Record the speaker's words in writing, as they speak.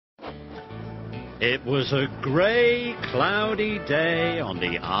It was a grey, cloudy day on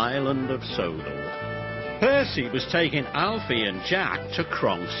the island of Sodor. Percy was taking Alfie and Jack to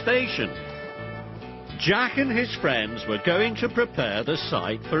Cronk Station. Jack and his friends were going to prepare the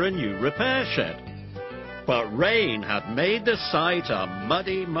site for a new repair shed. But rain had made the site a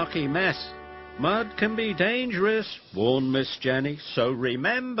muddy, mucky mess. Mud can be dangerous, warned Miss Jenny, so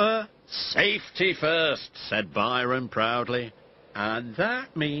remember, safety first, said Byron proudly. And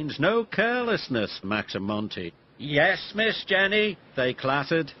that means no carelessness, Max and Monty. Yes, Miss Jenny, they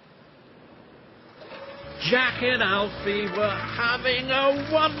clattered. Jack and Alfie were having a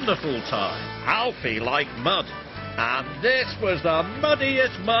wonderful time. Alfie liked mud, and this was the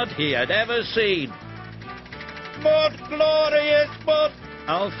muddiest mud he had ever seen. Mud, glorious mud,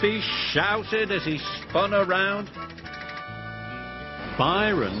 Alfie shouted as he spun around.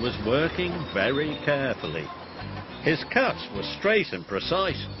 Byron was working very carefully. His cuts were straight and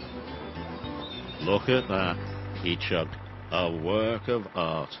precise. Look at that, he chuckled, a work of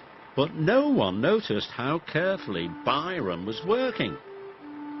art. But no one noticed how carefully Byron was working.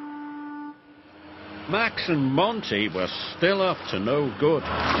 Max and Monty were still up to no good.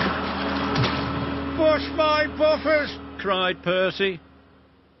 Push my buffers, cried Percy.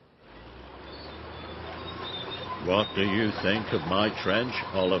 What do you think of my trench,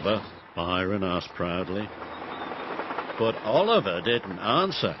 Oliver? Byron asked proudly. But Oliver didn't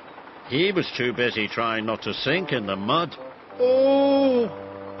answer. He was too busy trying not to sink in the mud. Oh!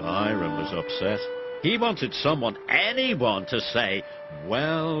 Byron was upset. He wanted someone, anyone, to say,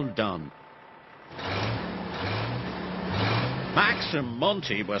 well done. Max and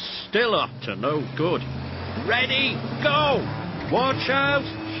Monty were still up to no good. Ready, go! Watch out,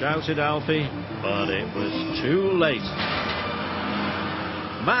 shouted Alfie, but it was too late.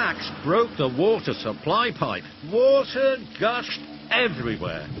 Max broke the water supply pipe. Water gushed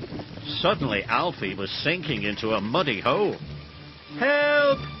everywhere. Suddenly Alfie was sinking into a muddy hole.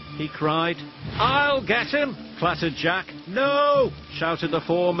 Help! He cried. I'll get him, clattered Jack. No, shouted the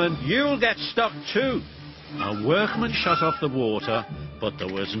foreman. You'll get stuck too. A workman shut off the water, but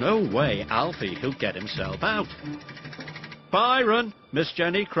there was no way Alfie could get himself out. Byron, Miss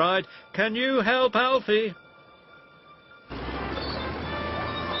Jenny cried, can you help Alfie?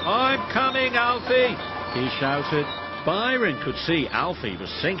 I'm coming, Alfie, he shouted. Byron could see Alfie was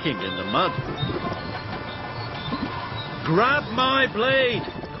sinking in the mud. Grab my blade,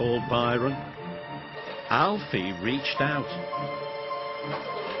 called Byron. Alfie reached out.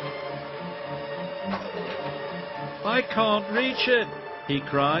 I can't reach it, he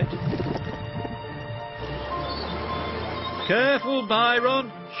cried. Careful,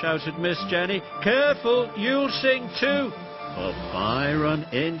 Byron, shouted Miss Jenny. Careful, you'll sing too. But Byron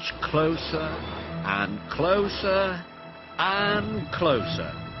inched closer and closer and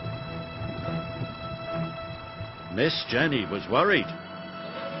closer. Miss Jenny was worried.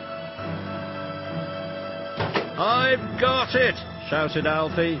 I've got it, shouted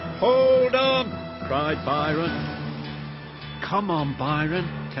Alfie. Hold on, cried Byron. Come on, Byron,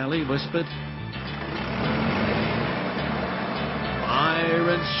 Kelly whispered.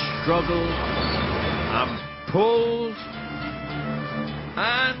 Byron struggled and pulled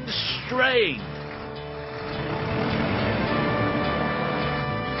and strained.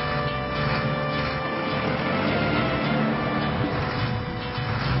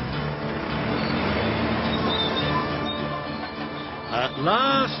 At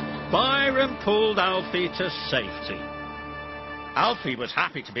last, Byron pulled Alfie to safety. Alfie was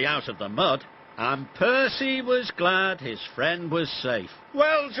happy to be out of the mud, and Percy was glad his friend was safe.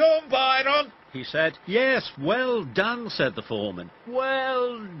 Well done, Byron, he said. Yes, well done, said the foreman.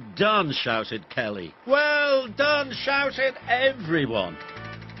 Well done, shouted Kelly. Well done, shouted everyone.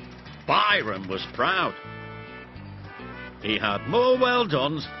 Byron was proud. He had more well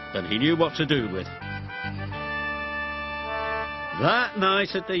dones than he knew what to do with. That night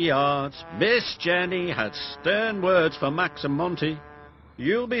at the yards, Miss Jenny had stern words for Max and Monty.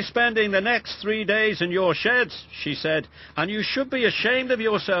 You'll be spending the next 3 days in your sheds, she said, and you should be ashamed of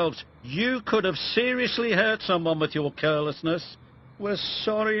yourselves. You could have seriously hurt someone with your carelessness. We're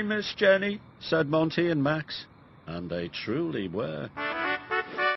sorry, Miss Jenny, said Monty and Max, and they truly were.